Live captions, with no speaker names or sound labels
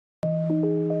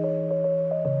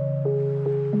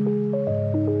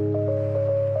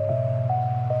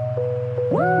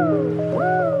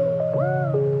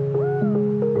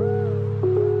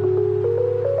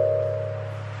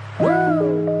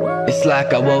It's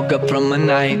like I woke up from a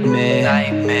nightmare.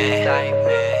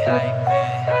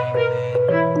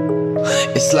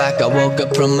 It's like I woke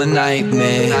up from a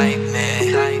nightmare.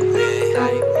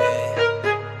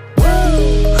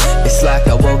 It's like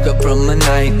I woke up from a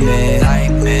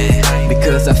nightmare.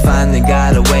 Because I finally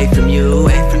got away from you.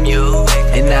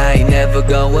 And I ain't never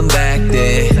going back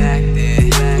there.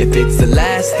 If it's the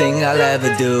last thing I'll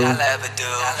ever do.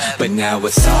 But now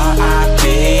it's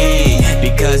R.I.P.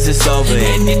 because it's over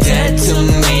and you're dead to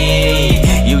me.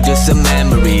 You just a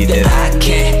memory that I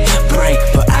can't break,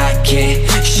 but I can't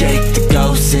shake the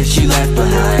ghost since you left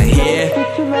behind here.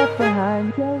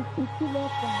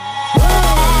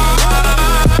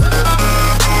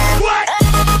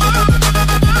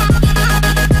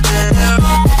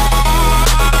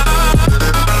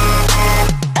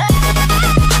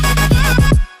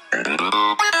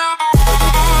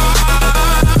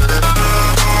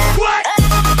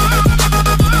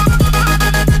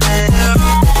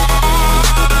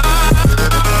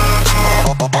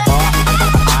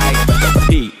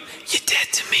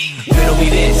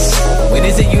 When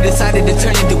is it you decided to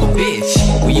turn into a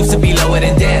bitch? We used to be lower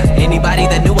than down. Anybody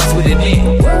that knew us would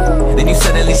admit. Then you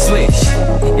suddenly switch.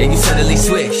 Yeah, you suddenly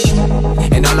switch.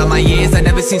 In all of my years, I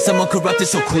never seen someone corrupted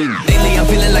so quick. Lately, I'm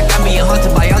feeling like I'm being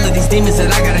haunted by all of these demons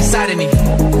that I got inside of me.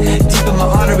 Deep in my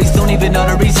arteries, don't even know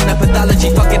the reason of pathology.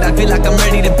 Fuck it, I feel like I'm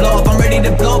ready to blow up. I'm ready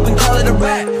to blow up and call it a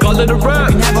rap. Call it a rap.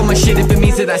 You can have all my shit if it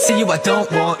means that I see you, I don't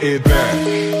want it back.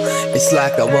 It's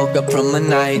like I woke up from a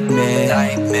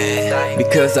nightmare.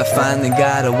 Because I finally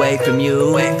got away from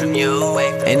you.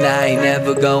 And I ain't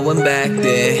never going back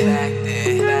there.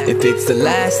 If it's the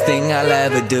last thing I'll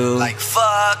ever do. Like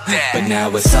fuck that. But now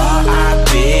it's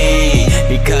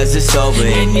R.I.P. because it's over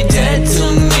and you're dead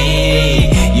to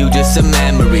me. You just a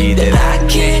memory that I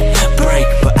can't break,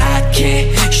 but I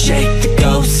can't shake the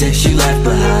ghost since you left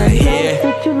behind here.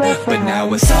 But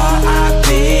now it's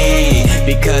R.I.P.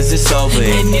 because it's over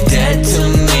and you're dead to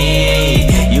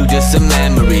me. You just a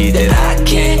memory that I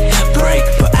can't break,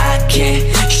 but I can't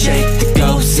shake the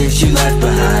ghost since you left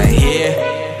behind here.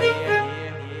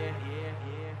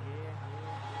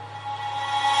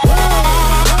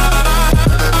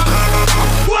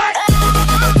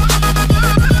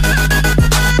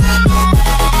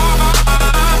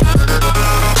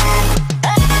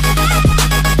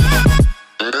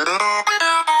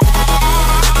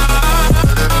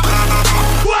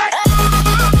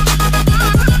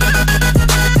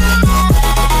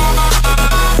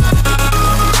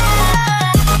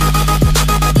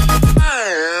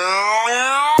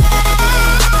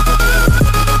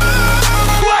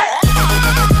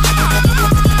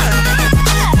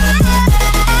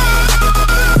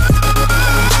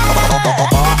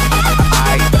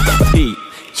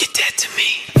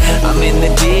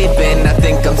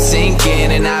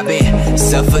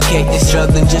 Suffocating,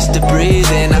 struggling just to breathe.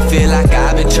 And I feel like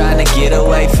I've been trying to get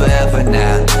away forever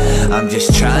now. I'm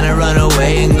just trying to run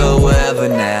away and go wherever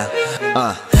now.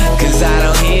 Cause I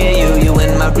don't hear you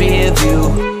in my rear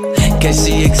view. Cause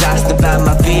she exhausted by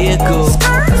my vehicle.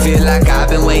 I feel like I've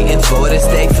been waiting for this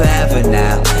day forever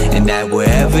now. And that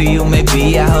wherever you may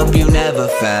be, I hope you never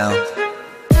found.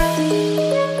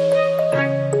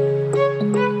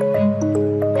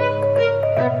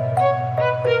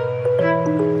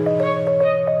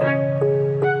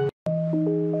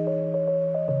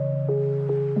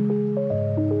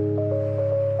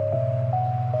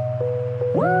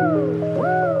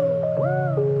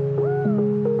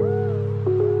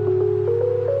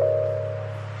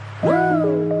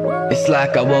 It's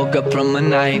like I woke up from a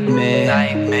nightmare.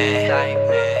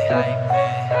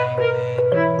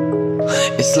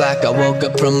 It's like I woke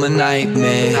up from a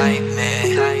nightmare.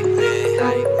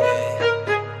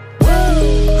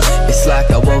 It's like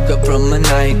I woke up from a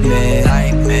nightmare.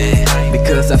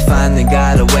 Because I finally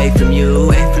got away from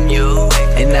you.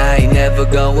 And I ain't never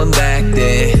going back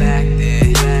there.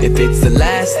 If it's the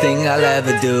last thing I'll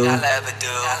ever do.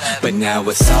 But now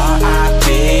it's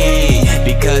R.I.P.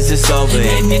 because it's over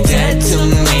and you're dead to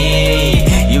me.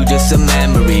 You just a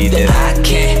memory that I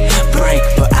can't break,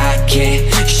 but I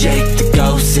can't shake the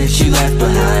ghost since you left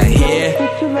behind here.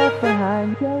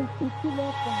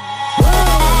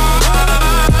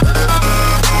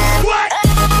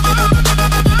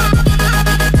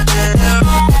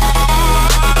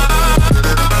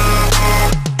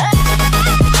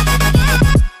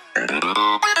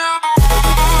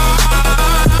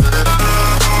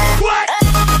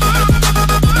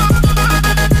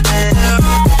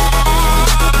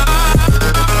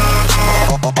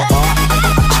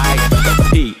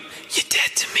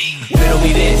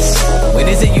 When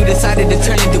is it you decided to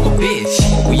turn into a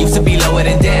bitch? We used to be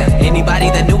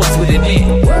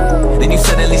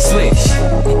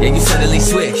yeah, you suddenly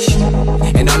swish.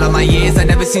 In all of my years, I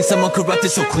never seen someone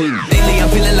corrupted so quick. Lately I'm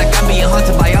feeling like I'm being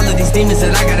haunted by all of these demons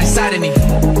that I got inside of me.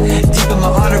 Deep in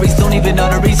my arteries, don't even know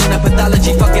the reason of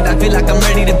pathology. Fuck it, I feel like I'm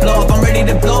ready to blow up. I'm ready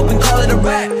to blow up and call it a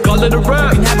rap. Call it a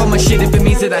rap. You can have all my shit if it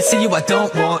means that I see you, I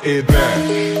don't Want it back.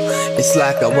 It's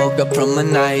like I woke up from a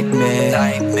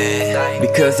nightmare,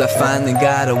 because I finally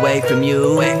got away from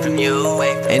you,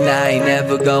 and I ain't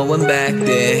never going back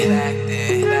there.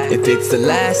 If it's the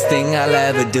last thing I'll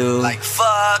ever do, like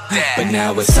fuck that. But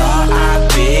now it's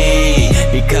R.I.P.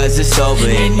 because it's over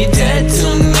and you're dead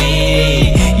to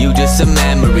me. You just a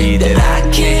memory that I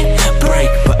can't break,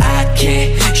 but I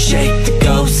can't shake the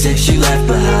ghost that you left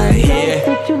behind here.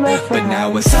 But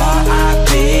now it's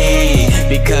R.I.P.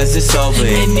 because it's over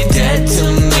and you're dead to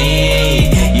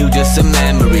me. You just a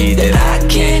memory that I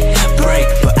can't break,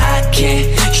 but I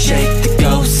can't shake the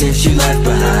ghost that you left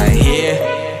behind here.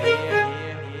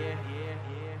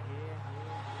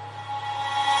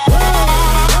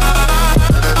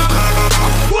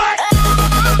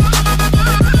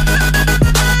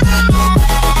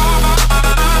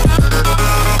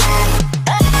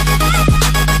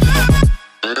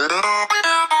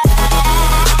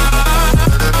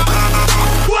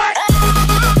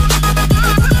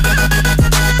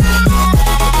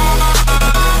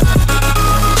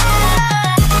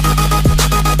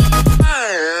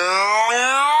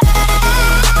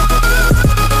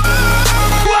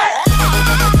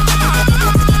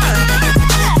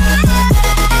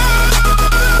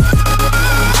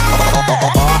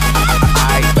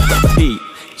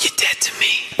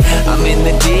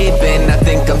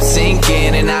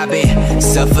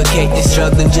 Suffocating,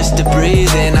 struggling just to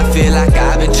breathe in. I feel like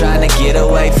I've been trying to get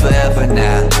away forever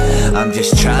now. I'm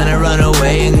just trying to run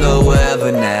away and go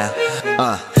wherever now.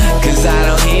 Cause I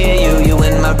don't hear you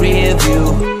in my rear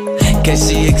view. Cause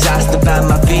she exhausted by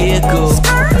my vehicle.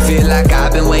 I feel like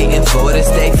I've been waiting for this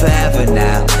day forever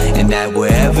now. And that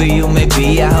wherever you may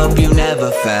be, I hope you never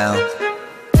found.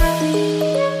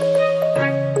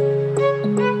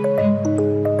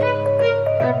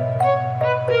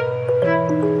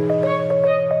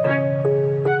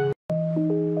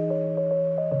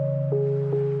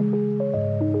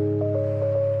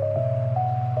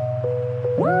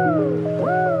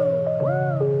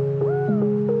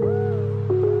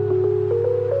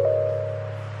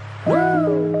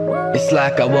 It's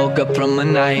like I woke up from a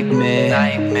nightmare.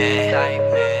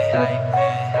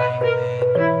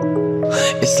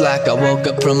 It's like I woke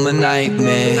up from a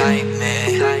nightmare.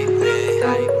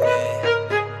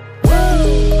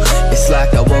 It's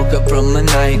like I woke up from a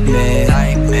nightmare,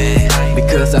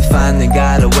 because I finally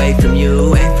got away from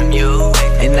you,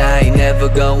 and I ain't never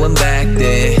going back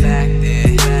there.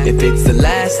 If it's the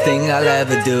last thing I'll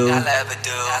ever do.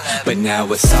 But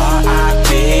now it's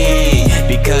R.I.P.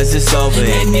 because it's over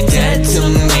and you're dead to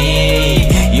me.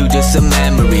 You just a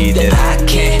memory that I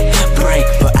can't break,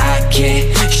 but I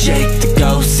can't shake the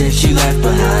ghost that you left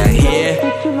behind here.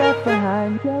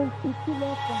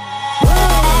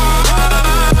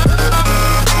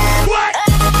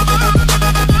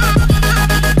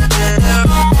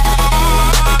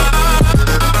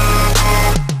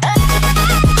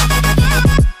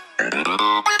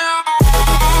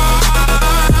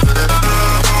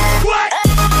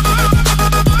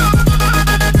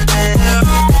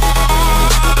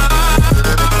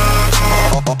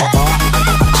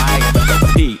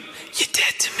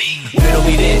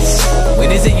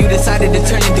 Decided to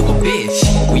turn into a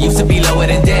bitch. We used to be lower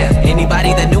than down.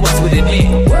 Anybody that knew us would admit.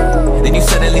 Then you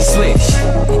suddenly switch.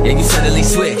 Yeah, you suddenly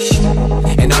switch.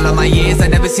 In all of my years, I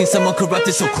never seen someone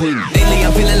corrupted so quick. Lately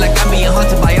I'm feeling like I'm being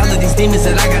haunted by all of these demons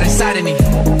that I got inside of me.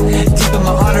 Deep in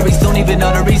my arteries, don't even know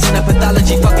the reason of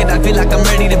pathology. Fuck it, I feel like I'm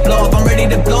ready to blow up. I'm ready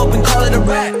to blow up and call it a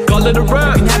rap. Call it a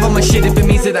rap. You can have all my shit if it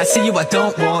means that I see you, I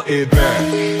don't Want it back.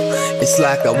 It's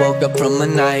like I woke up from a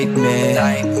nightmare,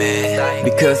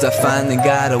 because I finally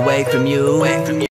got away from you.